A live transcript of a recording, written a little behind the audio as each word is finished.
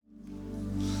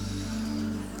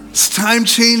It's Time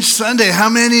Change Sunday. How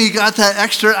many got that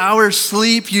extra hour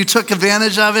sleep? You took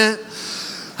advantage of it?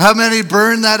 How many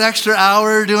burned that extra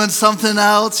hour doing something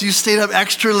else? You stayed up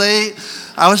extra late?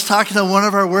 I was talking to one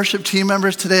of our worship team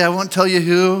members today. I won't tell you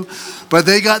who, but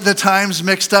they got the times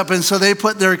mixed up, and so they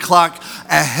put their clock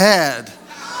ahead.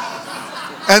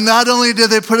 And not only did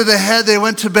they put it ahead, they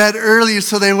went to bed early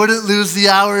so they wouldn't lose the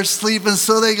hour's sleep. And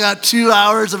so they got 2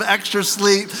 hours of extra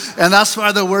sleep. And that's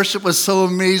why the worship was so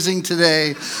amazing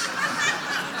today. It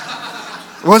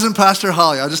wasn't Pastor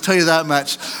Holly, I'll just tell you that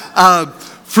much.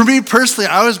 For me personally,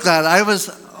 I was glad.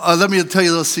 Let me tell you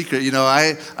a little secret. You know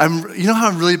how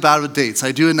I'm really bad with dates.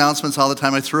 I do announcements all the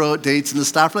time. I throw out dates, and the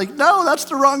staff are like, "No, that's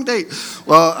the wrong date."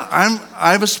 Well,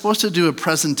 I was supposed to do a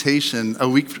presentation a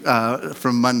week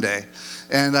from Monday.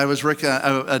 And I was working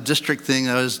a district thing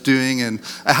I was doing, and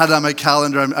I had it on my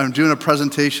calendar. I'm doing a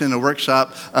presentation, a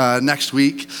workshop next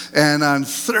week. And on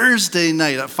Thursday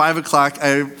night at 5 o'clock,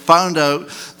 I found out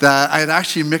that I had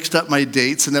actually mixed up my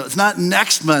dates, and it's not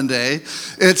next Monday,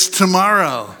 it's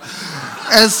tomorrow.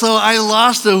 And so I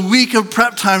lost a week of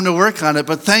prep time to work on it,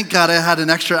 but thank God I had an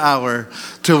extra hour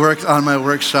to work on my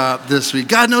workshop this week.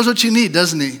 God knows what you need,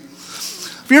 doesn't he?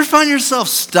 Have you ever found yourself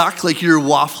stuck, like you're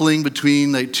waffling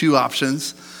between like two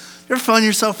options? You ever found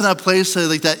yourself in that place,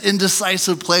 like that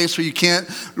indecisive place where you can't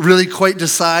really quite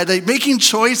decide? Like making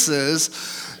choices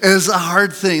is a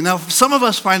hard thing. Now, some of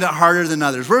us find it harder than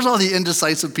others. Where's all the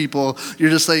indecisive people?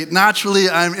 You're just like, naturally,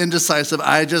 I'm indecisive.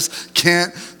 I just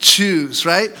can't choose,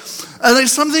 right? And like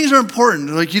some things are important.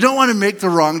 Like you don't want to make the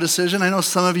wrong decision. I know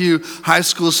some of you high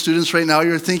school students right now,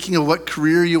 you're thinking of what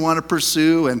career you want to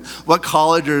pursue and what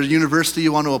college or university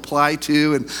you want to apply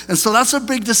to. And so that's a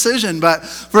big decision. But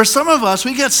for some of us,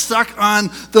 we get stuck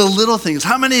on the little things.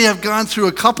 How many have gone through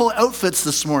a couple outfits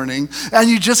this morning and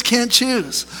you just can't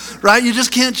choose, right? You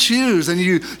just can't choose. And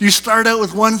you start out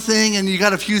with one thing and you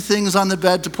got a few things on the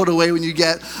bed to put away when you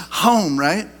get home,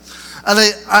 right? And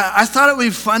I thought it would be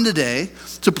fun today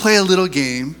to play a little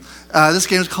game. This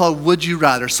game is called Would You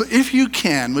Rather. So if you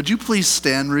can, would you please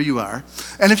stand where you are?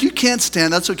 And if you can't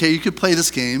stand, that's okay. You could play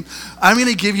this game. I'm going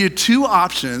to give you two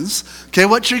options. Okay,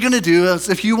 what you're going to do is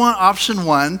if you want option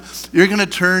one, you're going to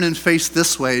turn and face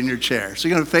this way in your chair. So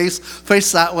you're going to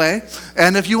face that way.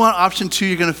 And if you want option two,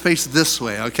 you're going to face this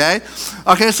way, okay?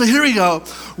 Okay, so here we go.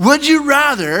 Would you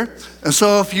rather... And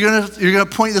so if you're gonna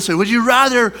point this way, would you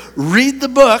rather read the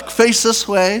book, face this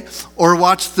way, or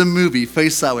watch the movie,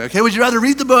 face that way? Okay, would you rather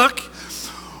read the book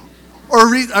or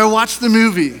watch the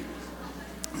movie?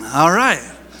 All right.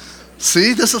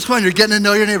 See, this is fun. You're getting to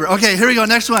know your neighbor. Okay, here we go.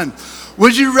 Next one.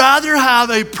 Would you rather have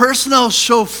a personal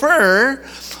chauffeur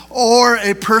or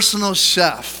a personal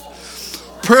chef?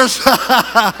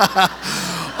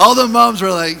 All the moms were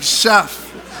like, chef.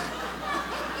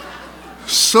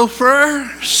 Chauffeur,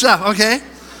 chef, okay.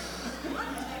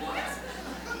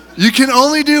 You can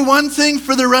only do one thing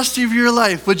for the rest of your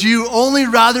life. Would you only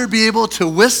rather be able to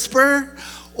whisper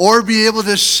or be able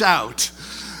to shout?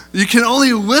 You can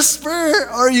only whisper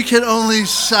or you can only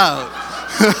shout.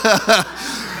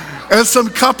 And some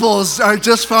couples are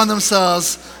just found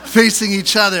themselves facing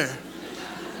each other.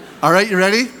 All right, you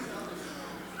ready?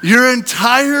 Your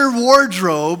entire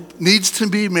wardrobe needs to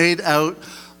be made out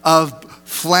of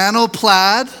flannel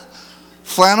plaid,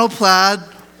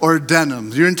 or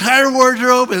denim. Your entire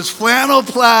wardrobe is flannel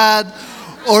plaid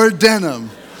or denim.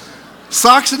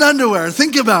 Socks and underwear,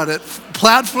 think about it.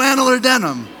 Plaid, flannel, or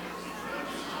denim.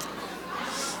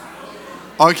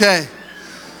 Okay.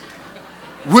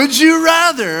 Would you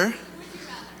rather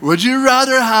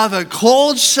have a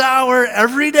cold shower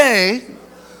every day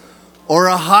or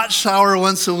a hot shower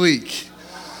once a week?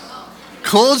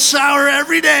 Cold shower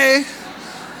every day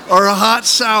or a hot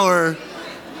shower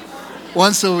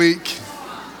once a week?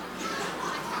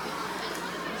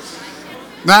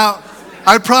 Now,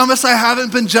 I promise I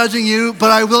haven't been judging you,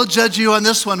 but I will judge you on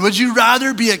this one. Would you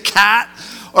rather be a cat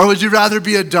or would you rather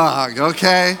be a dog?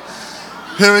 Okay?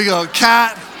 Here we go.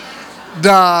 Cat,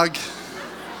 dog.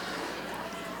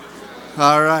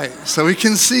 All right. So we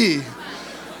can see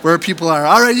where people are.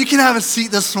 All right. You can have a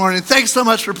seat this morning. Thanks so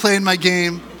much for playing my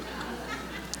game.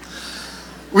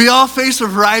 We all face a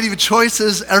variety of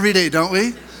choices every day, don't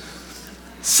we?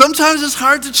 Sometimes it's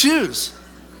hard to choose.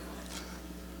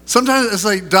 Sometimes it's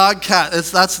like dog, cat.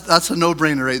 That's a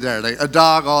no-brainer right there. Like a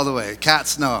dog all the way.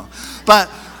 Cats, no. But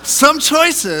some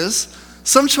choices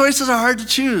are hard to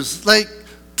choose. Like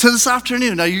to this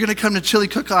afternoon. Now you're going to come to Chili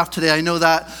Cook-Off today. I know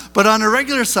that. But on a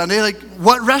regular Sunday, like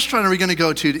what restaurant are we going to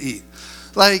go to eat?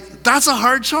 Like, that's a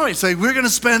hard choice. Like, we're going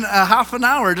to spend a half an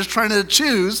hour just trying to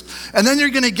choose, and then you're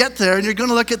going to get there, and you're going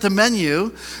to look at the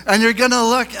menu, and you're going to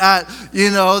look at,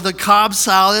 the Cobb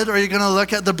salad, or you're going to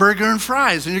look at the burger and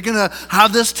fries, and you're going to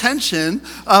have this tension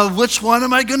of which one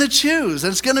am I going to choose?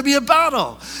 And it's going to be a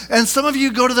battle. And some of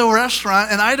you go to the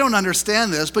restaurant, and I don't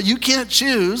understand this, but you can't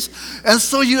choose, and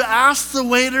so you ask the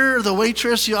waiter or the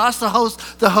waitress, you ask the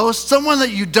host, someone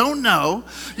that you don't know,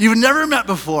 you've never met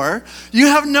before, you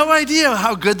have no idea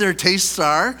how good their tastes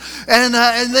are, and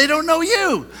they don't know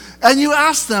you. And you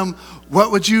ask them,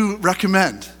 what would you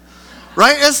recommend?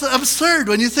 Right? It's absurd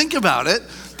when you think about it,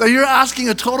 that you're asking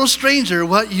a total stranger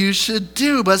what you should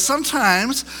do. But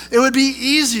sometimes it would be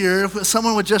easier if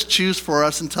someone would just choose for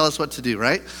us and tell us what to do,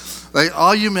 right? Like,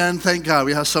 all you men, thank God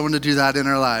we have someone to do that in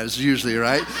our lives, usually,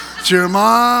 right? It's your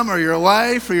mom or your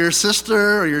wife or your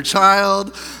sister or your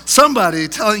child, somebody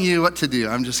telling you what to do.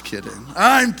 I'm just kidding.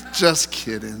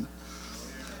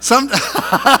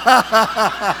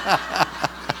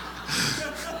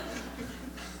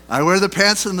 I wear the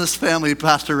pants in this family,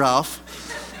 Pastor Ralph.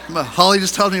 Holly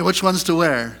just tells me which ones to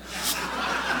wear.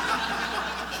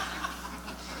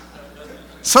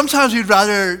 Sometimes we'd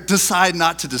rather decide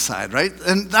not to decide, right?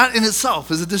 And that in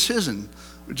itself is a decision.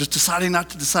 We're just deciding not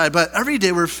to decide. But every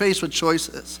day we're faced with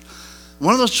choices.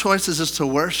 One of those choices is to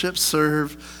worship,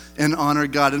 serve, and honor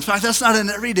God. In fact, that's not an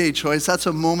everyday choice. That's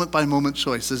a moment-by-moment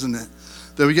choice, isn't it?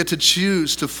 That we get to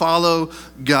choose to follow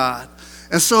God.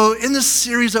 And so in this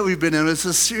series that we've been in, it's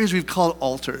a series we've called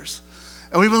Altars.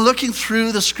 And we've been looking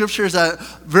through the scriptures at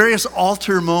various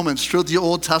altar moments throughout the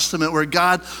Old Testament where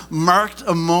God marked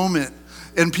a moment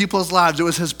in people's lives. It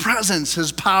was his presence,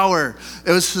 his power,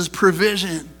 it was his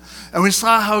provision. And we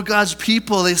saw how God's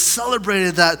people, they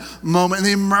celebrated that moment and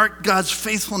they marked God's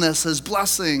faithfulness, his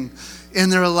blessing in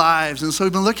their lives. And so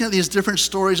we've been looking at these different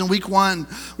stories. In week 1,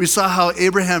 we saw how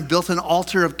Abraham built an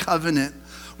altar of covenant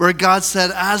where God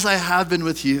said, as I have been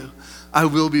with you, I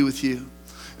will be with you.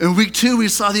 In week 2, we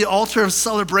saw the altar of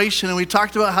celebration, and we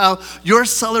talked about how your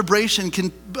celebration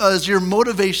is your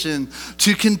motivation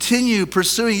to continue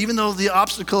pursuing, even though the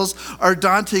obstacles are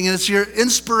daunting, and it's your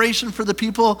inspiration for the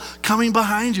people coming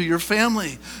behind you, your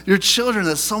family, your children,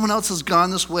 that someone else has gone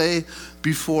this way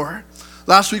before.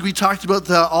 Last week, we talked about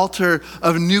the altar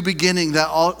of new beginning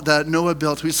that Noah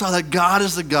built. We saw that God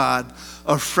is the God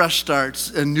of fresh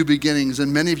starts and new beginnings,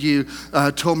 and many of you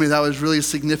told me that was really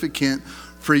significant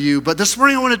for you. But this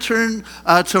morning I want to turn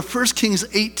to 1 Kings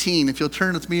 18. If you'll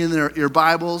turn with me in your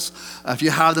Bibles, if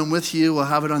you have them with you, we'll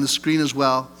have it on the screen as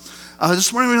well.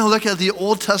 This morning we're going to look at the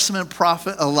Old Testament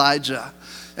prophet Elijah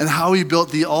and how he built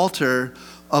the altar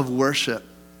of worship.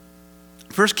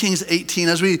 1 Kings 18,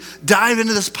 as we dive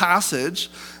into this passage,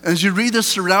 as you read the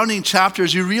surrounding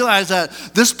chapters, you realize that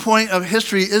this point of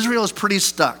history, Israel is pretty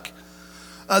stuck.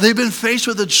 They've been faced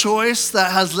with a choice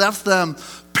that has left them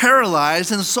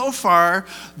paralyzed, and so far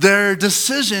their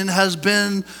decision has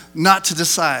been not to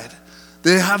decide.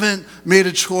 They haven't made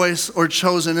a choice or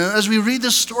chosen. And as we read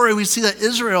this story, we see that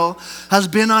Israel has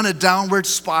been on a downward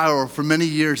spiral for many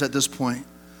years at this point.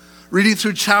 Reading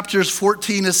through chapters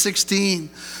 14 to 16,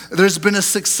 there's been a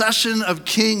succession of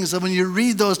kings. And when you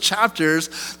read those chapters,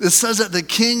 it says that the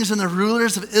kings and the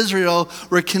rulers of Israel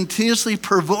were continuously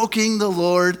provoking the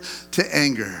Lord to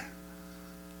anger.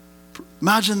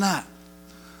 Imagine that.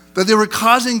 That they were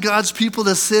causing God's people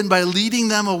to sin by leading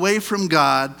them away from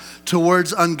God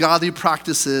towards ungodly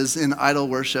practices in idol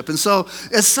worship. And so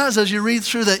it says, as you read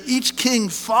through, that each king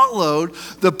followed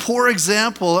the poor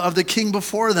example of the king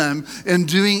before them in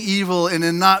doing evil and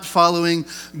in not following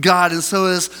God. And so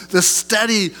it's the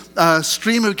steady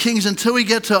stream of kings until we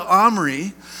get to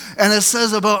Omri. And it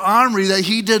says about Omri that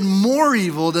he did more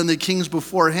evil than the kings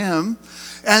before him.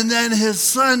 And then his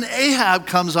son Ahab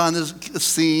comes on the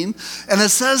scene, and it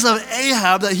says of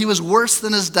Ahab that he was worse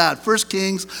than his dad. 1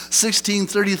 Kings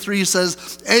 16:33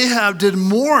 says, Ahab did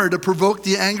more to provoke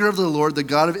the anger of the Lord, the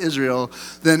God of Israel,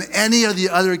 than any of the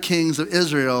other kings of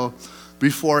Israel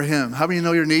before him. How many of you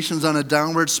know your nation's on a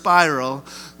downward spiral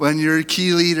when your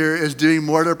key leader is doing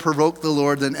more to provoke the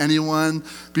Lord than anyone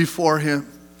before him?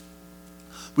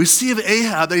 We see of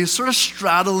Ahab that he's sort of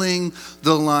straddling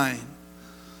the line.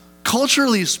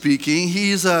 Culturally speaking,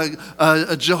 he's a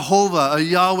Jehovah, a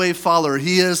Yahweh follower.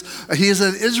 He is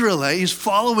an Israelite. He's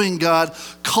following God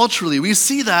culturally. We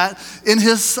see that in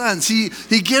his sons. He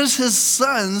gives his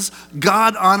sons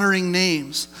God-honoring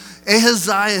names.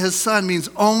 Ahaziah, his son, means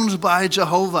owned by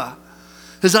Jehovah.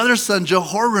 His other son,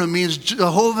 Jehoram, means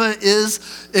Jehovah is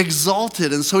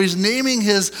exalted. And so he's naming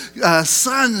his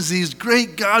sons these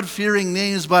great God-fearing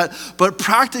names, but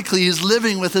practically he's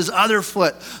living with his other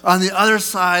foot on the other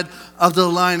side of the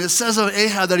line. It says of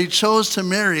Ahab that he chose to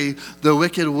marry the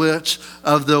wicked witch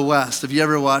of the west. If you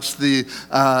ever watched the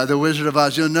Wizard of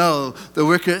Oz, you'll know the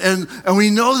wicked. And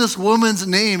we know this woman's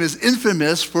name is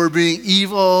infamous for being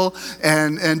evil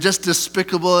and just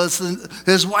despicable.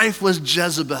 His wife was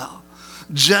Jezebel.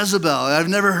 I've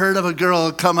never heard of a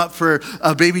girl come up for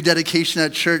a baby dedication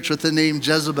at church with the name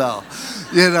Jezebel.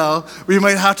 We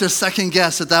might have to second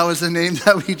guess that was the name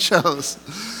that we chose.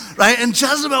 Right? And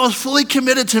Jezebel was fully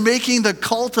committed to making the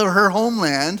cult of her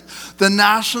homeland the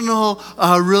national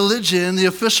religion, the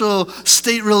official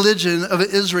state religion of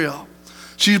Israel.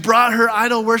 She brought her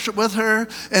idol worship with her,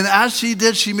 and as she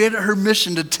did, she made it her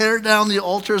mission to tear down the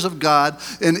altars of God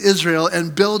in Israel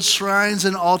and build shrines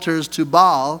and altars to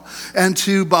Baal and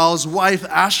to Baal's wife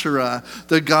Asherah,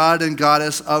 the god and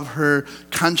goddess of her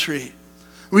country.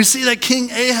 We see that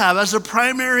King Ahab, as the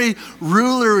primary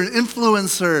ruler and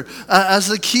influencer, as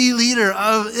the key leader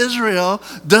of Israel,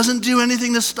 doesn't do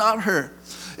anything to stop her.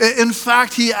 In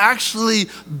fact, he actually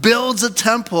builds a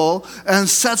temple and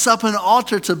sets up an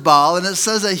altar to Baal, and it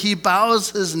says that he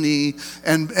bows his knee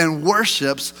and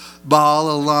worships Baal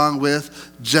along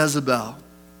with Jezebel.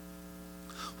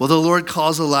 Well, the Lord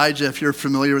calls Elijah, if you're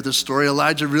familiar with the story.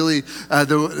 Elijah really,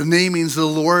 the name means the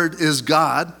Lord is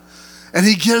God. And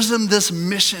he gives him this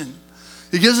mission.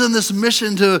 He gives him this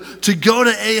mission to go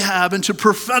to Ahab and to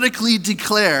prophetically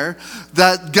declare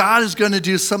that God is going to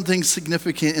do something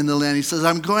significant in the land. He says,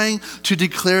 I'm going to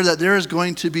declare that there is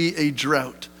going to be a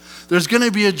drought. There's going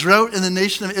to be a drought in the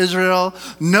nation of Israel,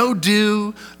 no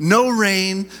dew, no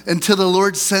rain, until the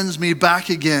Lord sends me back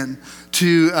again.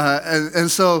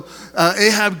 So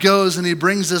Ahab goes and he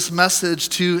brings this message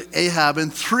to Ahab,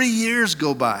 and 3 years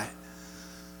go by.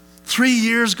 3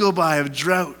 years go by of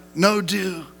drought, no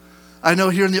dew. I know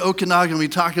here in the Okanagan we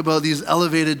talk about these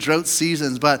elevated drought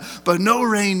seasons, but no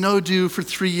rain, no dew for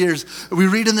 3 years. We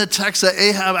read in the text that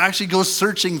Ahab actually goes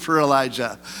searching for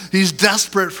Elijah. He's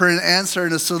desperate for an answer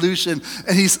and a solution,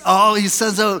 and he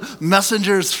sends out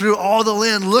messengers through all the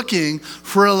land looking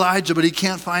for Elijah, but he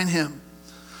can't find him.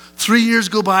 3 years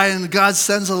go by and God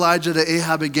sends Elijah to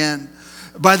Ahab again.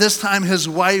 By this time, his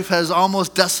wife has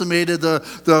almost decimated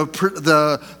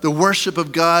the worship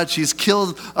of God. She's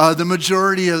killed the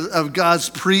majority of God's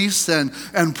priests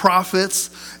and prophets.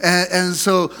 And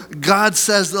so God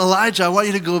says, Elijah, I want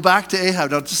you to go back to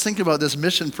Ahab. Now, just think about this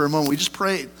mission for a moment. We just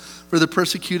prayed for the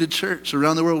persecuted church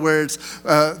around the world where it's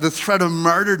the threat of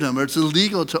martyrdom, or it's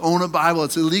illegal to own a Bible,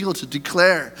 it's illegal to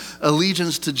declare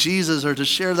allegiance to Jesus or to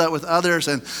share that with others.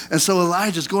 And so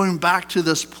Elijah's going back to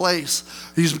this place.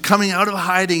 He's coming out of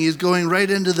hiding. He's going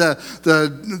right into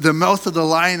the mouth of the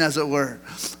lion, as it were.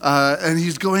 And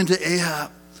he's going to Ahab.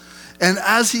 And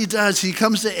as he does, he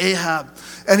comes to Ahab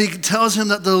and he tells him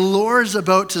that the Lord is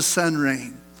about to send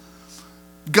rain.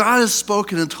 God has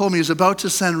spoken and told me he's about to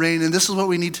send rain, and this is what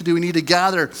we need to do. We need to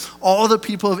gather all the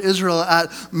people of Israel at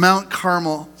Mount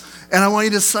Carmel. And I want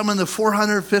you to summon the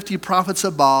 450 prophets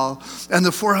of Baal and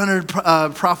the 400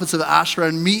 prophets of Asherah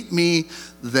and meet me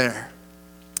there.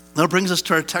 That brings us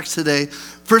to our text today,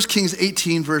 1 Kings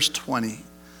 18, verse 20. It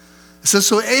says,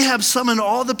 so Ahab summoned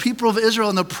all the people of Israel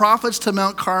and the prophets to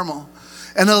Mount Carmel.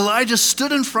 And Elijah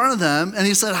stood in front of them, and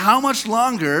he said, how much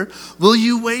longer will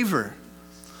you waver,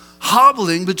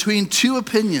 hobbling between two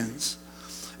opinions?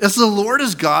 If the Lord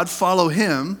is God, follow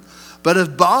him. But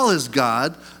if Baal is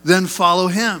God, then follow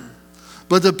him.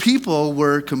 But the people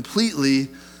were completely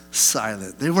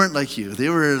silent. They weren't like you. They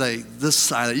were like this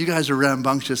silent. You guys are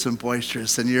rambunctious and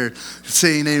boisterous, and you're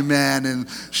saying amen and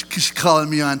calling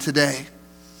me on today.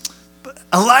 But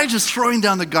Elijah's throwing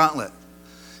down the gauntlet.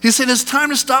 He's saying it's time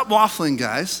to stop waffling,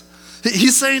 guys.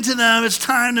 He's saying to them, it's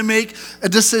time to make a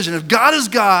decision. If God is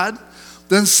God,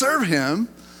 then serve him.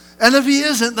 And if he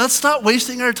isn't, let's stop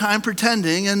wasting our time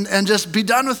pretending and just be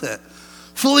done with it.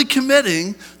 Fully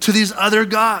committing to these other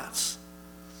gods.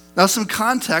 Now, some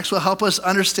context will help us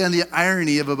understand the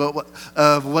irony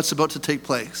of what's about to take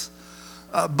place.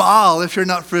 Baal, if you're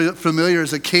not familiar,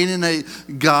 is a Canaanite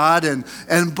god,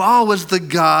 and Baal was the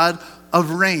god of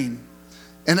rain.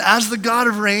 And as the god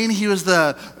of rain, he was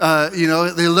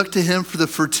they looked to him for the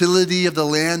fertility of the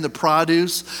land, the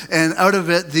produce, and out of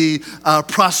it, the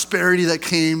prosperity that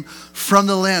came from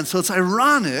the land. So it's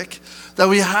ironic that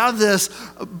we have this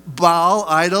Baal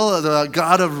idol, the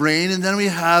god of rain, and then we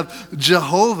have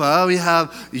Jehovah, we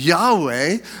have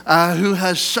Yahweh, who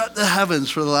has shut the heavens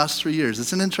for the last 3 years.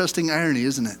 It's an interesting irony,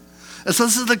 isn't it? And so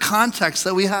this is the context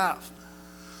that we have.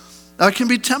 Now, it can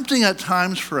be tempting at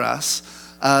times for us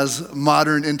as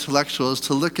modern intellectuals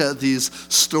to look at these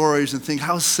stories and think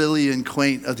how silly and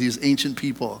quaint of these ancient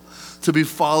people to be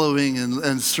following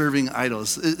and serving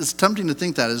idols. It's tempting to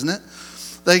think that, isn't it?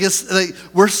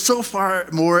 We're so far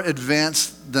more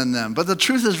advanced than them. But the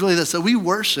truth is really this, that we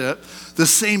worship the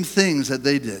same things that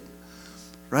they did,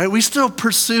 right? We still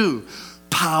pursue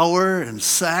power and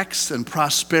sex and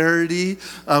prosperity.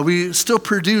 We still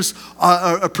pursue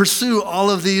all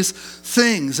of these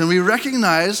things. And we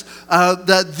recognize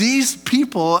that these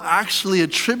people actually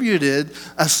attributed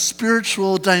a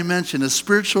spiritual dimension, a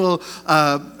spiritual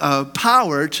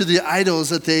power to the idols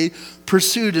that they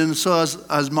pursued. And so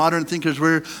as modern thinkers,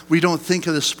 we don't think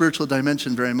of the spiritual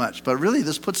dimension very much. But really,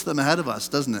 this puts them ahead of us,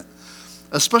 doesn't it?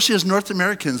 Especially as North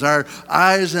Americans, our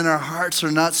eyes and our hearts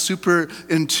are not super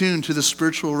in tune to the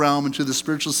spiritual realm and to the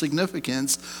spiritual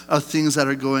significance of things that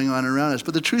are going on around us.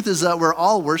 But the truth is that we're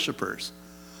all worshipers.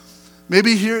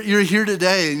 Maybe you're here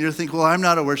today and you're thinking, well, I'm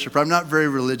not a worshiper. I'm not very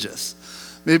religious.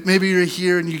 Maybe you're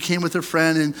here and you came with a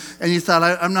friend and you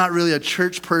thought, I'm not really a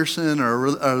church person or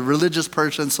a religious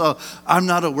person, so I'm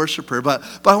not a worshiper. But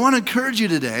I want to encourage you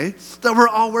today that we're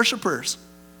all worshipers.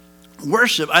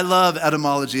 Worship, I love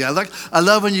etymology. I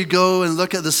love when you go and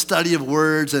look at the study of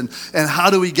words and how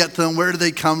do we get them, where do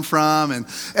they come from?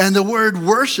 And the word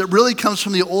worship really comes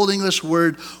from the Old English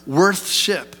word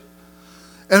worthship.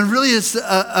 And really it's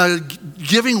a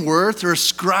giving worth or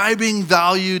ascribing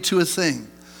value to a thing.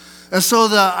 And so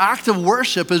the act of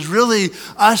worship is really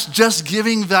us just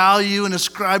giving value and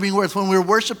ascribing worth. When we're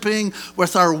worshiping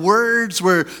with our words,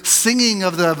 we're singing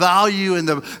of the value and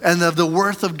of the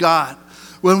worth of God.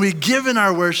 When we give in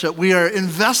our worship, we are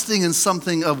investing in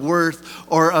something of worth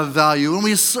or of value. When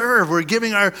we serve, we're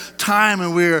giving our time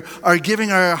and we are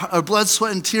giving our blood,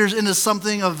 sweat, and tears into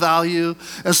something of value.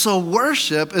 And so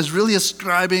worship is really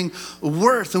ascribing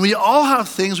worth. And we all have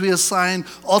things we assign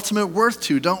ultimate worth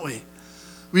to, don't we?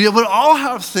 We would all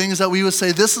have things that we would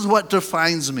say, this is what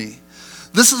defines me.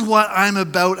 This is what I'm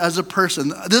about as a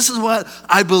person. This is what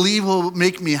I believe will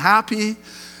make me happy.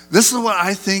 This is what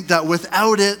I think that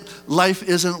without it, life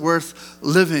isn't worth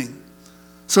living.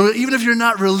 So even if you're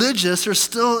not religious, there's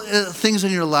still things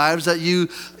in your lives that you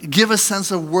give a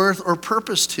sense of worth or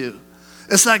purpose to.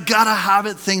 It's that gotta have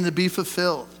it thing to be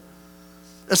fulfilled.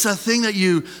 It's that thing that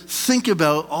you think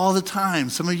about all the time.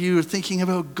 Some of you are thinking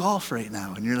about golf right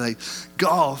now, and you're like,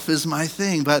 golf is my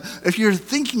thing. But if you're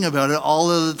thinking about it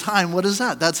all of the time, what is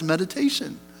that? That's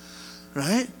meditation,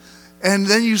 right? And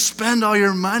then you spend all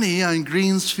your money on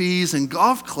greens fees and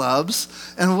golf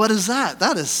clubs, and what is that?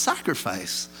 That is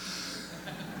sacrifice.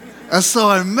 And so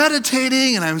I'm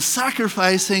meditating and I'm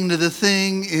sacrificing to the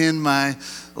thing in my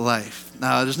life.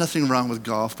 Now, there's nothing wrong with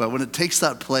golf, but when it takes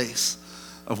that place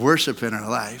of worship in our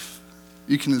life,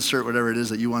 you can insert whatever it is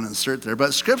that you want to insert there.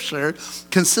 But Scripture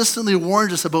consistently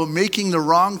warns us about making the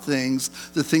wrong things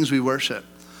the things we worship.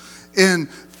 In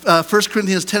 1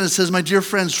 Corinthians 10, it says, my dear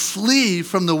friends, flee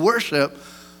from the worship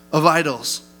of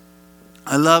idols.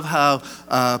 I love how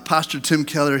Pastor Tim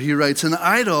Keller, he writes, an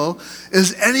idol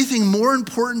is anything more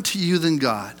important to you than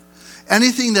God.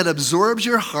 Anything that absorbs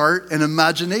your heart and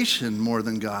imagination more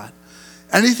than God.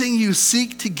 Anything you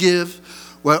seek to give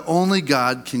what only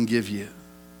God can give you.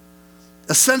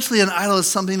 Essentially, an idol is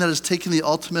something that has taken the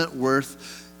ultimate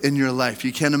worth in your life.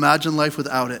 You can't imagine life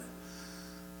without it.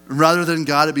 Rather than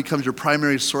God, it becomes your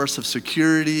primary source of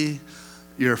security,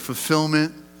 your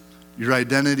fulfillment, your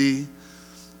identity.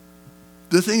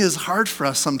 The thing is hard for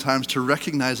us sometimes to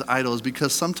recognize idols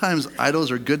because sometimes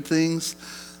idols are good things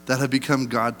that have become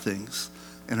God things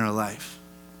in our life.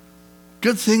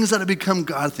 Good things that have become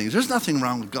God things. There's nothing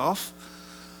wrong with golf.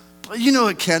 But you know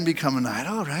it can become an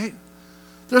idol, right?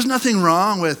 There's nothing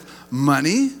wrong with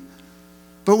money.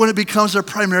 But when it becomes a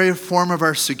primary form of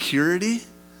our security,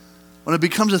 when it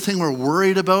becomes a thing we're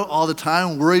worried about all the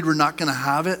time, worried we're not going to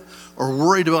have it, or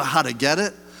worried about how to get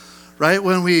it, right?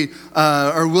 When we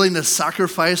are willing to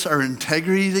sacrifice our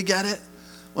integrity to get it,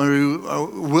 when we are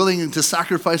willing to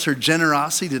sacrifice our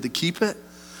generosity to keep it.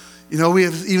 You know, we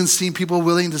have even seen people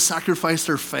willing to sacrifice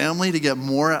their family to get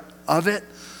more of it,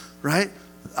 right?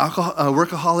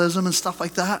 Workaholism and stuff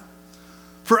like that.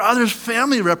 For others,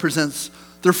 family represents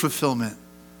their fulfillment.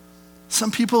 Some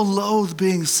people loathe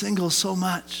being single so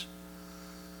much.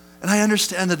 And I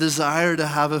understand the desire to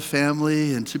have a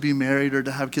family and to be married or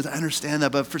to have kids. I understand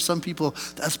that. But for some people,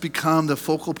 that's become the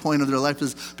focal point of their life,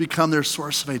 has become their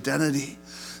source of identity.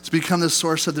 It's become the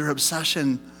source of their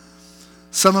obsession.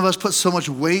 Some of us put so much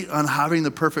weight on having the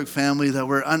perfect family that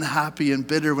we're unhappy and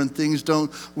bitter when things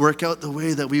don't work out the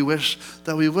way that we wish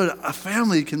that we would. A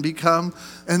family can become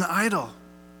an idol.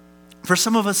 For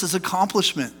some of us, it's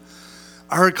accomplishment.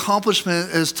 Our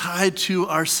accomplishment is tied to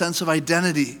our sense of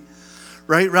identity,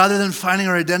 right? Rather than finding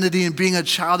our identity in being a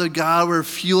child of God, we're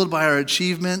fueled by our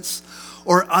achievements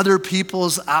or other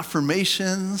people's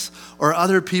affirmations or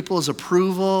other people's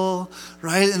approval,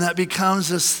 right? And that becomes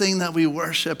this thing that we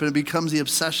worship, and it becomes the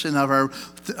obsession of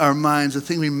our minds, the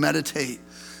thing we meditate,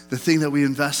 the thing that we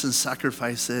invest and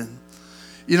sacrifice in.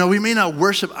 You know, we may not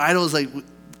worship idols like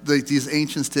these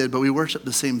ancients did, but we worship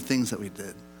the same things that we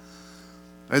did.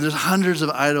 Right? There's hundreds of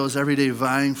idols every day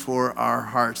vying for our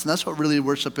hearts. And that's what really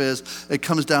worship is. It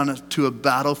comes down to a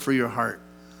battle for your heart.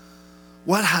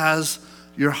 What has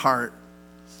your heart?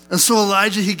 And so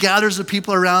Elijah, he gathers the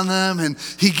people around them and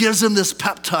he gives them this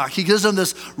pep talk. He gives them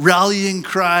this rallying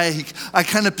cry. I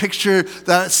kind of picture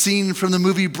that scene from the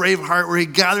movie Braveheart where he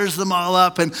gathers them all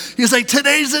up and he's like,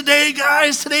 today's the day,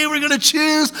 guys. Today we're going to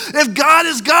choose. If God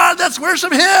is God, let's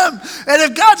worship him. And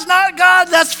if God's not God,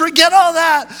 let's forget all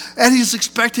that. And he's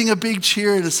expecting a big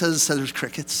cheer, and it says there's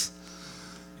crickets.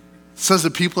 It says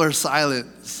the people are silent.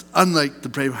 It's unlike the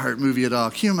Braveheart movie at all.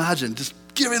 Can you imagine just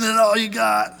giving it all you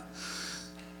got?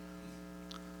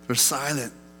 They're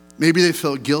silent. Maybe they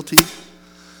felt guilty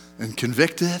and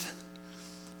convicted.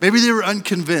 Maybe they were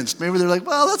unconvinced. Maybe they're like,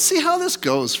 well, let's see how this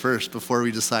goes first before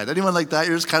we decide. Anyone like that?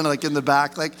 You're just kind of like in the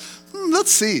back, like,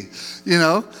 let's see. You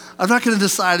know, I'm not going to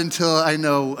decide until I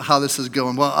know how this is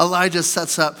going. Well, Elijah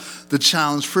sets up the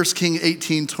challenge. 1 King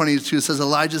 18:22 says,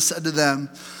 Elijah said to them,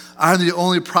 I'm the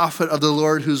only prophet of the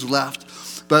Lord who's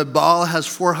left, but Baal has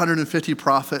 450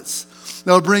 prophets.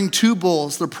 They'll bring 2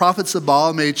 bulls. The prophets of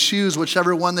Baal may choose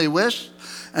whichever one they wish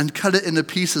and cut it into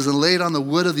pieces and lay it on the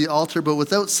wood of the altar, but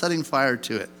without setting fire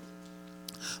to it.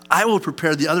 I will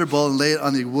prepare the other bull and lay it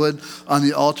on the wood on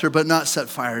the altar, but not set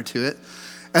fire to it.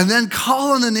 And then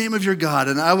call on the name of your God,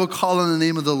 and I will call on the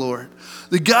name of the Lord.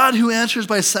 The God who answers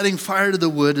by setting fire to the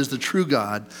wood is the true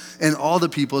God. And all the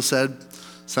people said,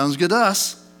 sounds good to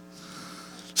us.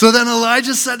 So then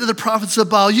Elijah said to the prophets of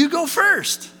Baal, you go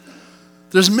first.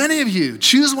 There's many of you.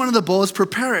 Choose one of the bulls,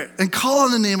 prepare it, and call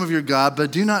on the name of your God,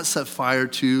 but do not set fire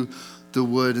to the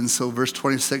wood. And so verse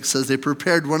 26 says, they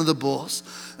prepared one of the bulls,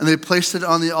 and they placed it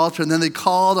on the altar, and then they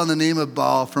called on the name of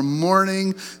Baal from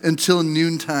morning until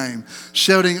noontime,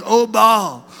 shouting, O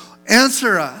Baal,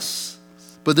 answer us.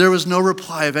 But there was no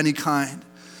reply of any kind.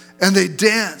 And they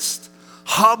danced,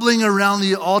 hobbling around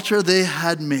the altar they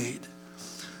had made.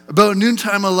 About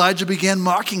noontime, Elijah began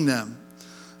mocking them.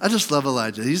 I just love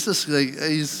Elijah. He's just like,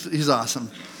 he's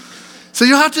awesome. So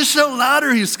you have to shout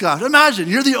louder, he scoffed. Imagine,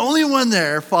 you're the only one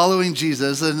there following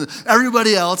Jesus, and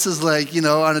everybody else is like, you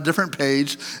know, on a different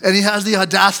page, and he has the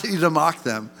audacity to mock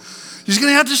them. He's going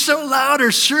to have to shout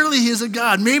louder. Surely he's a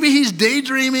God. Maybe he's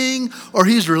daydreaming, or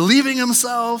he's relieving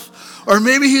himself, or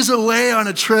maybe he's away on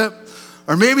a trip,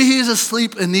 or maybe he's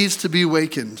asleep and needs to be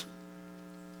wakened.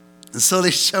 And so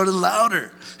they shouted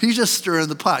louder. He's just stirring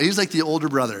the pot. He's like the older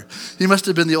brother. He must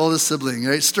have been the oldest sibling,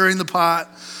 right? Stirring the pot.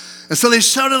 And so they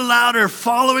shouted louder.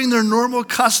 Following their normal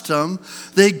custom,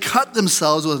 they cut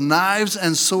themselves with knives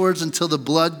and swords until the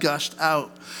blood gushed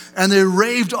out. And they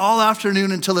raved all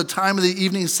afternoon until the time of the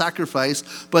evening sacrifice,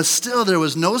 but still there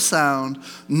was no sound,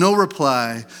 no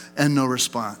reply, and no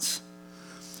response.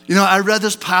 You know, I read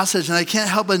this passage and I can't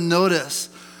help but notice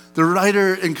the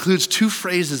writer includes 2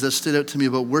 phrases that stood out to me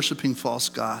about worshiping false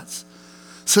gods.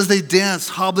 It says they danced,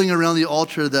 hobbling around the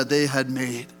altar that they had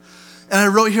made. And I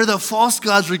wrote here that false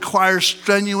gods require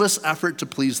strenuous effort to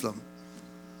please them.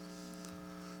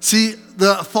 See,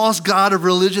 the false god of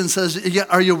religion says,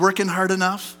 are you working hard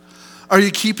enough? Are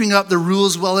you keeping up the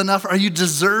rules well enough? Are you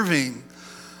deserving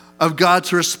of God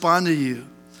to respond to you?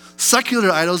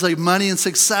 Secular idols like money and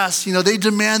success, you know, they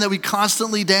demand that we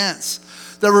constantly dance,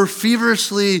 that we're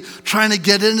feverishly trying to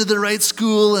get into the right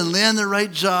school and land the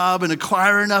right job and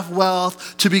acquire enough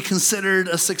wealth to be considered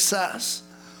a success.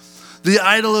 The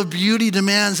idol of beauty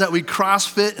demands that we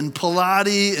CrossFit and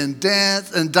Pilates and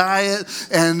dance and diet,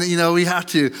 and you know we have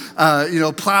to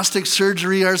plastic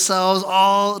surgery ourselves,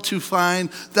 all to find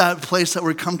that place that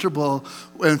we're comfortable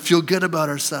and feel good about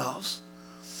ourselves.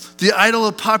 The idol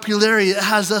of popularity, it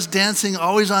has us dancing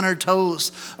always on our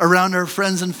toes around our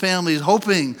friends and families,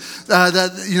 hoping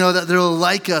that they'll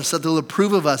like us, that they'll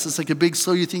approve of us. It's like a big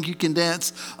 "So You Think You Can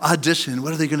Dance" audition.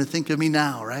 What are they going to think of me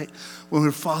now, right? When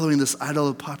we're following this idol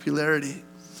of popularity.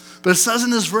 But it says in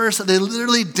this verse that they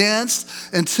literally danced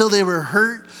until they were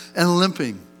hurt and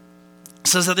limping. It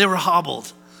says that they were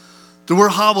hobbled. The word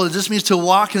hobble, it just means to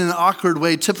walk in an awkward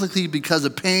way, typically because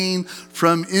of pain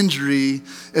from injury.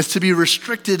 Is to be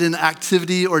restricted in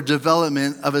activity or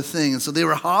development of a thing. And so they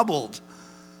were hobbled.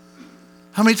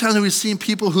 How many times have we seen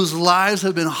people whose lives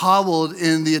have been hobbled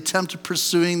in the attempt of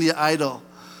pursuing the idol?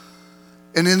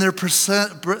 And in their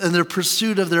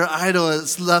pursuit of their idol,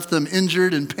 it's left them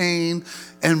injured in pain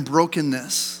and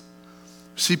brokenness.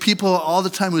 See, people all the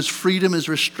time whose freedom is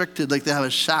restricted, like they have a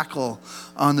shackle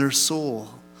on their soul.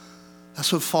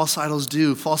 That's what false idols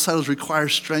do. False idols require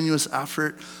strenuous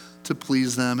effort to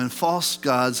please them, and false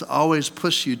gods always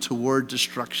push you toward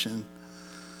destruction.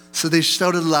 So they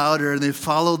shouted louder and they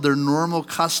followed their normal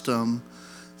custom.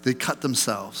 They cut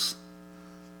themselves.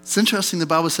 It's interesting, the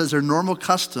Bible says their normal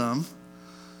custom,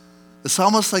 it's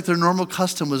almost like their normal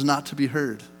custom was not to be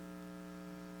heard.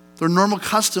 Their normal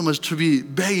custom was to be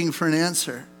begging for an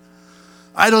answer.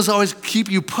 Idols always keep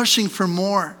you pushing for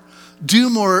more. Do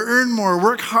more, earn more,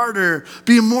 work harder,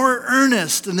 be more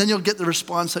earnest, and then you'll get the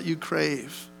response that you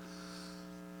crave.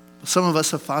 Some of us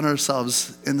have found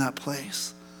ourselves in that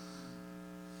place,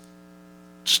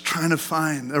 just trying to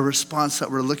find a response that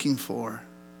we're looking for.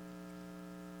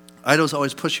 Idols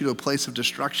always push you to a place of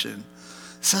destruction.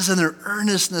 It says in their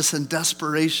earnestness and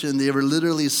desperation, they were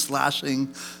literally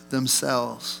slashing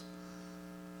themselves.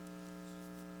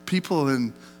 People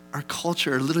in our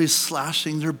culture are literally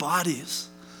slashing their bodies.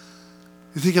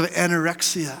 You think of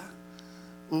anorexia.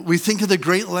 We think of the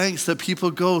great lengths that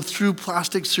people go through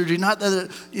plastic surgery. Not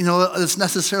that it's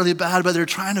necessarily bad, but they're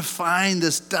trying to find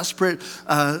this desperate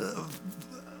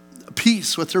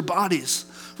peace with their bodies,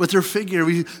 with their figure.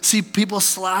 We see people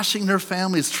slashing their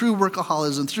families through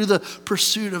workaholism, through the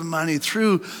pursuit of money,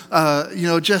 through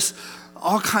just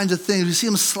all kinds of things. We see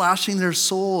them slashing their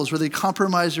souls where they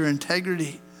compromise their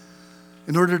integrity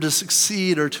in order to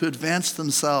succeed or to advance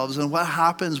themselves. And what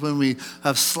happens when we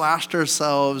have slashed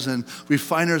ourselves and we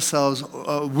find ourselves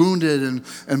wounded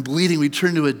and bleeding? We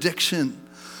turn to addiction.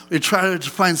 We try to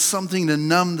find something to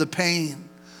numb the pain.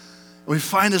 We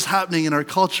find this happening in our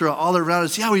culture all around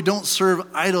us. Yeah, we don't serve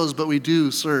idols, but we do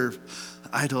serve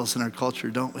idols in our culture,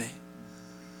 don't we?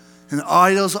 And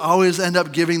idols always end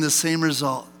up giving the same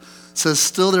result. It says,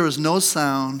 still there was no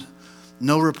sound,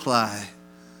 no reply,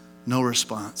 no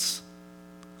response.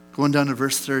 Going down to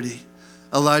verse 30,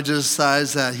 Elijah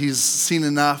decides that he's seen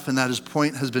enough and that his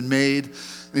point has been made.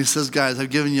 And he says, guys, I've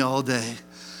given you all day.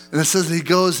 And it says that he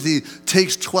goes, he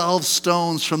takes 12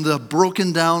 stones from the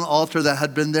broken down altar that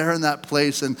had been there in that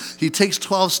place. And he takes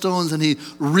 12 stones and he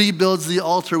rebuilds the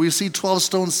altar. We see 12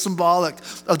 stones symbolic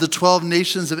of the 12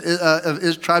 nations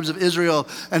of tribes of Israel.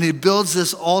 And he builds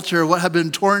this altar. What had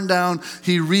been torn down,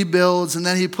 he rebuilds. And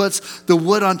then he puts the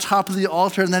wood on top of the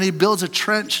altar. And then he builds a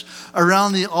trench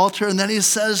around the altar. And then he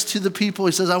says to the people,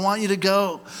 he says, I want you to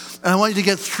go. And I want you to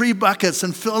get 3 buckets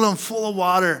and fill them full of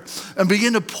water and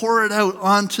begin to pour it out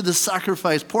onto the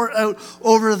sacrifice. Pour it out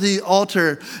over the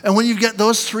altar. And when you get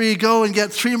those 3, go and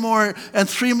get 3 more and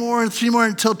 3 more and 3 more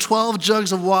until 12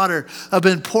 jugs of water have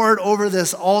been poured over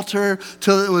this altar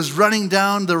till it was running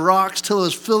down the rocks, till it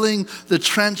was filling the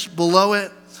trench below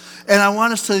it. And I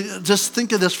want us to just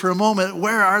think of this for a moment.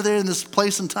 Where are they in this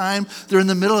place and time? They're in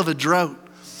the middle of a drought.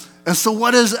 And so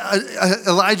what is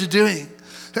Elijah doing?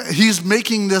 He's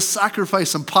making this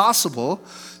sacrifice impossible.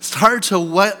 It's hard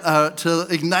to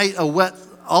ignite a wet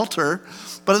altar,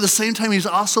 but at the same time, he's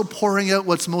also pouring out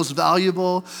what's most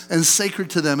valuable and sacred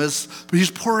to them.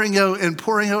 He's pouring out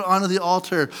onto the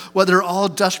altar what they're all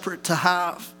desperate to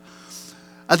have.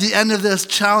 At the end of this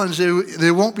challenge,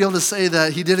 they won't be able to say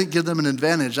that he didn't give them an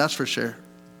advantage, that's for sure.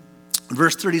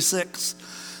 Verse 36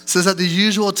 says, at the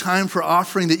usual time for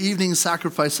offering the evening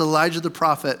sacrifice, Elijah the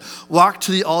prophet walked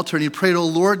to the altar and he prayed, O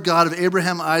Lord God of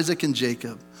Abraham, Isaac, and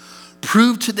Jacob,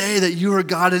 prove today that you are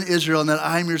God in Israel and that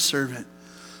I am your servant.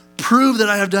 Prove that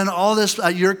I have done all this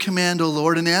at your command, O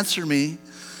Lord, and answer me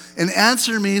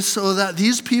so that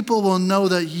these people will know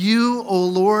that you, O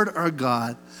Lord, are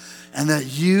God and that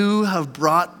you have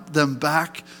brought them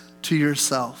back to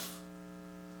yourself.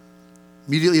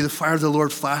 Immediately the fire of the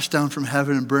Lord flashed down from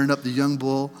heaven and burned up the young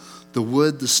bull, the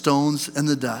wood, the stones, and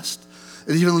the dust.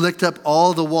 It even licked up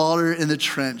all the water in the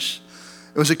trench.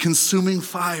 It was a consuming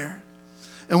fire.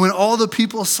 And when all the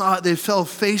people saw it, they fell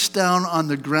face down on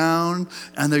the ground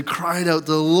and they cried out,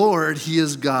 the Lord, he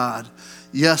is God.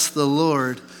 Yes, the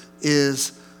Lord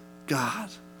is God.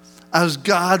 As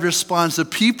God responds, the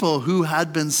people who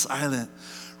had been silent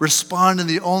respond in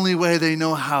the only way they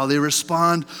know how. They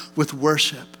respond with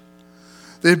worship.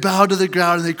 They bow to the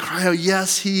ground and they cry out,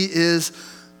 yes, he is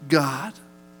God.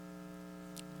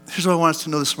 Here's what I want us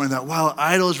to know this morning, that while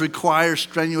idols require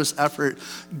strenuous effort,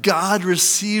 God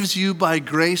receives you by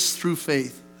grace through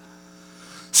faith.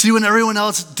 See, when everyone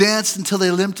else danced until they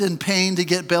limped in pain to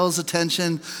get Baal's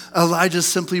attention, Elijah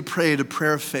simply prayed a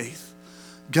prayer of faith.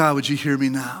 God, would you hear me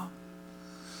now?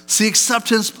 See,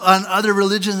 acceptance on other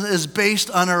religions is based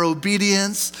on our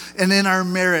obedience and in our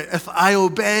merit. If I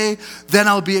obey, then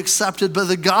I'll be accepted. But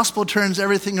the gospel turns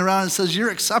everything around and says,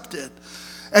 you're accepted.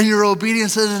 And your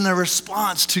obedience is in a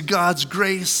response to God's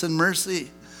grace and mercy.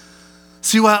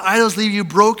 See, while idols leave you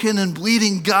broken and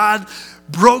bleeding, God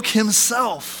broke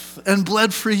himself and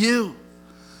bled for you.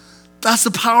 That's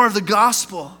the power of the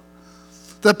gospel.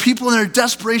 The people in their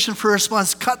desperation for a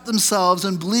response cut themselves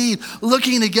and bleed,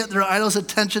 looking to get their idols'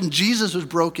 attention. Jesus was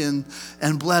broken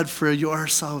and bled for your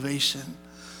salvation.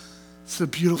 It's a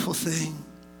beautiful thing.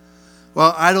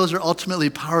 While idols are ultimately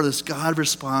powerless, God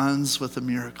responds with a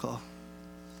miracle.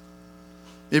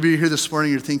 Maybe you're here this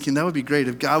morning, you're thinking, that would be great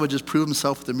if God would just prove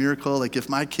himself with a miracle. Like if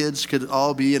my kids could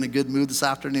all be in a good mood this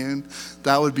afternoon,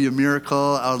 that would be a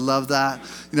miracle. I would love that.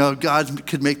 You know, if God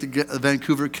could make the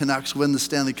Vancouver Canucks win the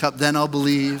Stanley Cup, then I'll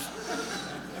believe.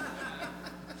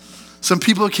 Some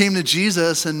people came to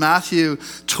Jesus in Matthew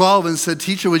 12 and said,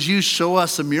 teacher, would you show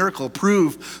us a miracle,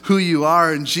 prove who you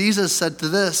are? And Jesus said to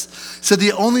this, he said,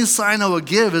 the only sign I will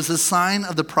give is the sign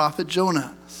of the prophet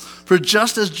Jonah. For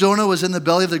just as Jonah was in the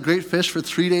belly of the great fish for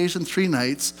 3 days and 3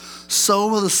 nights, so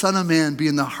will the Son of Man be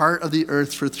in the heart of the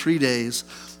earth for 3 days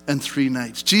and 3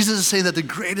 nights. Jesus is saying that the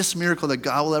greatest miracle that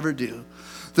God will ever do,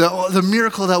 the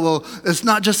miracle that will, it's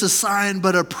not just a sign,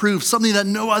 but a proof, something that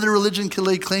no other religion could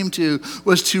lay claim to,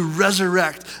 was to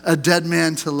resurrect a dead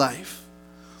man to life.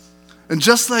 And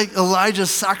just like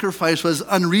Elijah's sacrifice was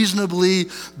unreasonably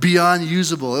beyond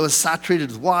usable, it was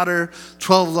saturated with water,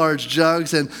 12 large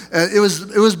jugs, and it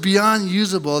was beyond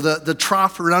usable. The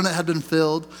trough around it had been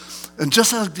filled. And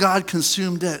just as God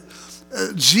consumed it,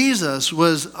 Jesus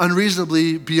was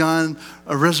unreasonably beyond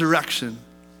a resurrection.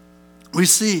 We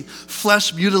see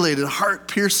flesh mutilated, heart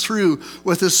pierced through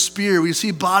with a spear. We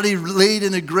see body laid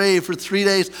in a grave for 3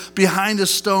 days behind a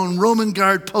stone, Roman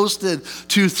guard posted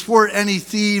to thwart any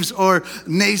thieves or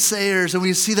naysayers. And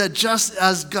we see that just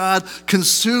as God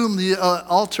consumed the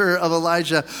altar of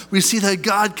Elijah, we see that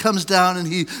God comes down and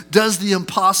he does the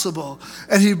impossible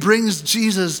and he brings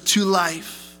Jesus to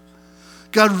life.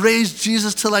 God raised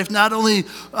Jesus to life, not only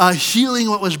healing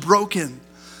what was broken,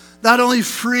 not only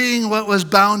freeing what was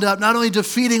bound up, not only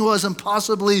defeating what was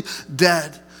impossibly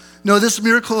dead. No, this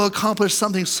miracle accomplished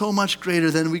something so much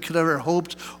greater than we could ever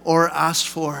hoped or asked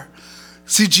for.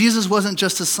 See, Jesus wasn't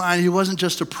just a sign. He wasn't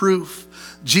just a proof.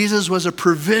 Jesus was a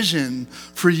provision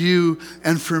for you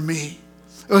and for me.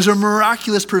 It was a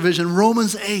miraculous provision.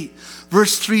 Romans 8,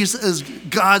 verse 3 says,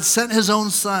 God sent his own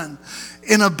son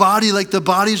in a body like the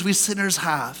bodies we sinners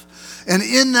have. And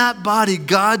in that body,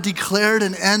 God declared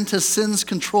an end to sin's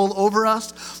control over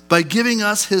us by giving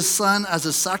us his son as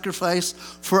a sacrifice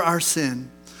for our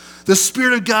sin. The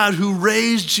Spirit of God who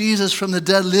raised Jesus from the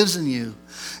dead lives in you.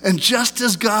 And just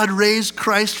as God raised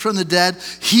Christ from the dead,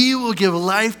 he will give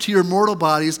life to your mortal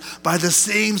bodies by the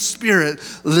same Spirit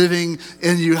living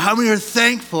in you. How many are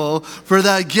thankful for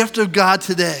that gift of God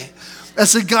today?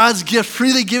 That's a God's gift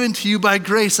freely given to you by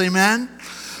grace, amen?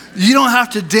 You don't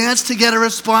have to dance to get a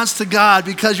response to God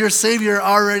because your Savior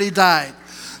already died.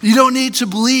 You don't need to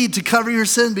bleed to cover your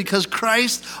sin because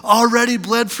Christ already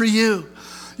bled for you.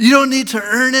 You don't need to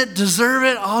earn it, deserve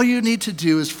it. All you need to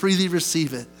do is freely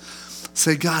receive it.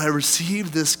 Say, God, I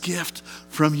received this gift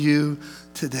from you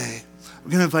today. I'm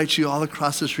going to invite you all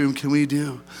across this room. Can we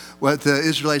do what the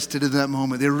Israelites did in that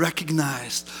moment? They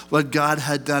recognized what God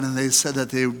had done, and they said that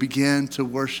they began to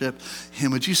worship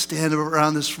him. Would you stand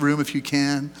around this room if you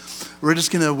can? We're just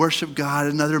going to worship God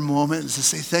another moment and just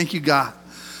say, thank you, God.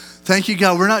 Thank you,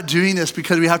 God. We're not doing this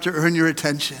because we have to earn your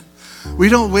attention. We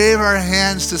don't wave our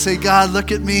hands to say, God,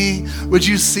 look at me. Would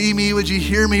you see me? Would you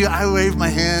hear me? I wave my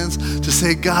hands to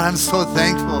say, God, I'm so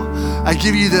thankful. I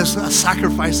give you this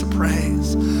sacrifice of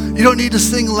praise. You don't need to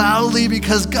sing loudly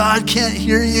because God can't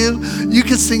hear you. You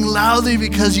can sing loudly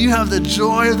because you have the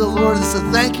joy of the Lord and say,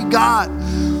 thank you, God,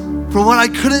 for what I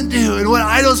couldn't do and what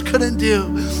idols couldn't do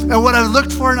and what I've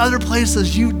looked for in other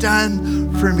places you've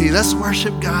done for me. Let's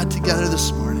worship God together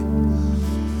this morning.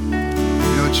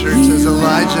 You know, church, as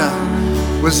Elijah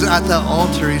was at that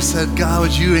altar, he said, God,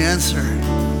 would you answer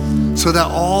so that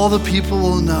all the people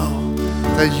will know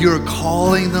that you're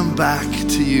calling them back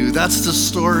to you. That's the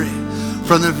story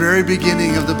from the very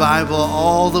beginning of the Bible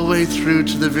all the way through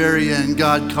to the very end,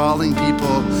 God calling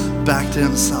people back to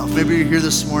himself. Maybe you're here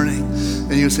this morning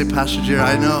and you say, Pastor Jerry,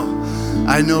 I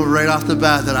know right off the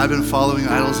bat that I've been following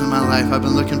idols in my life. I've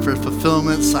been looking for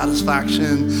fulfillment,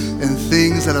 satisfaction, and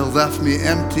things that have left me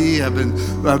empty. I've been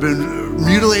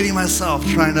mutilating myself,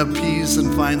 trying to appease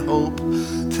and find hope.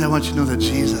 Today I want you to know that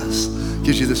Jesus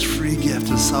gives you this free gift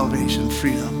of salvation,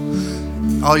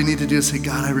 freedom. all you need to do is say,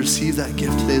 God, I receive that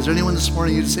gift today. Is there anyone this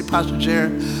morning, you just say, Pastor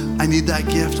Jared, I need that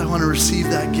gift. I want to receive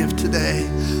that gift today.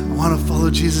 I want to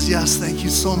follow Jesus. Yes, thank you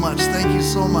so much. Thank you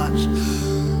so much.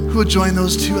 Who would join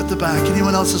those two at the back?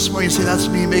 Anyone else this morning say, that's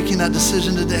me making that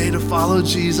decision today to follow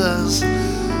Jesus?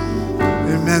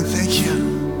 Amen. Thank you.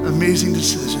 Amazing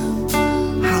decision.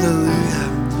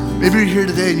 Hallelujah. Maybe you're here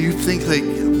today and you think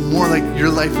more like your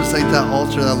life was like that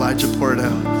altar that Elijah poured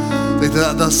out. Like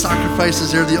the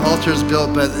sacrifices there, the altar is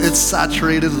built, but it's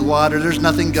saturated with water. There's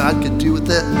nothing God can do with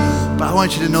it. But I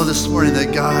want you to know this morning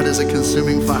that God is a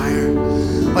consuming fire.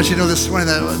 I want you to know this morning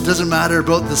that it doesn't matter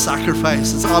about the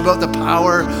sacrifice. It's all about the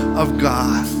power of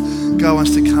God. God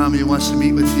wants to come. He wants to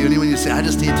meet with you. Anyone you say, I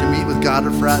just need to meet with God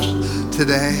afresh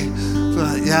today.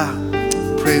 Yeah,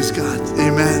 praise God.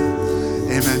 Amen.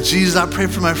 Amen. Jesus, I pray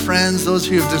for my friends, those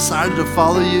who have decided to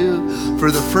follow you for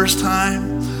the first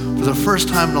time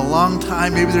in a long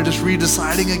time. Maybe they're just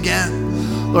redeciding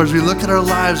again. Lord, as we look at our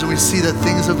lives and we see that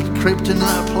things have crept into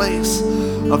that place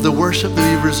of the worship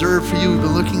that we've reserved for you, we've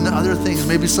been looking to other things.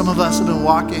 Maybe some of us have been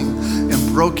walking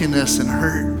in brokenness and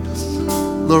hurt.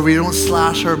 Lord, we don't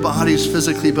slash our bodies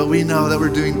physically, but we know that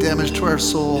we're doing damage to our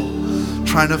soul,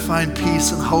 trying to find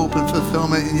peace and hope and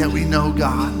fulfillment, and yet we know,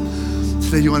 God,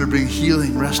 today you want to bring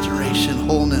healing, restoration,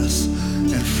 wholeness,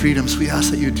 and freedom. So we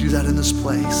ask that you do that in this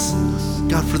place.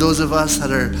 God, for those of us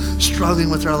that are struggling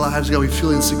with our lives, God, we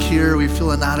feel insecure, we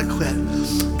feel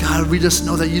inadequate. God, we just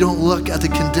know that you don't look at the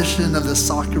condition of the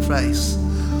sacrifice.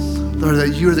 Lord, that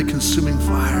you are the consuming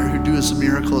fire who does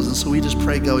miracles. And so we just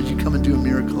pray, God, would you come and do a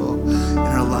miracle in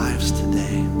our lives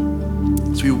today.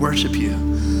 As we worship you,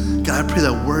 God, I pray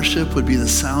that worship would be the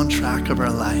soundtrack of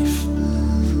our life.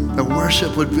 That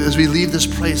worship would, as we leave this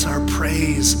place, our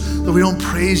praise. That we don't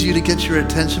praise you to get your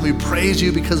attention. We praise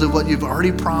you because of what you've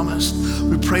already promised.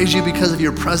 We praise you because of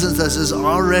your presence that has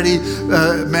already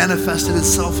manifested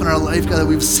itself in our life, God, that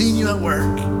we've seen you at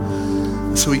work.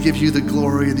 And so we give you the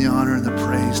glory and the honor and the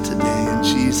praise today in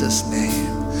Jesus' name.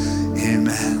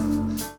 Amen.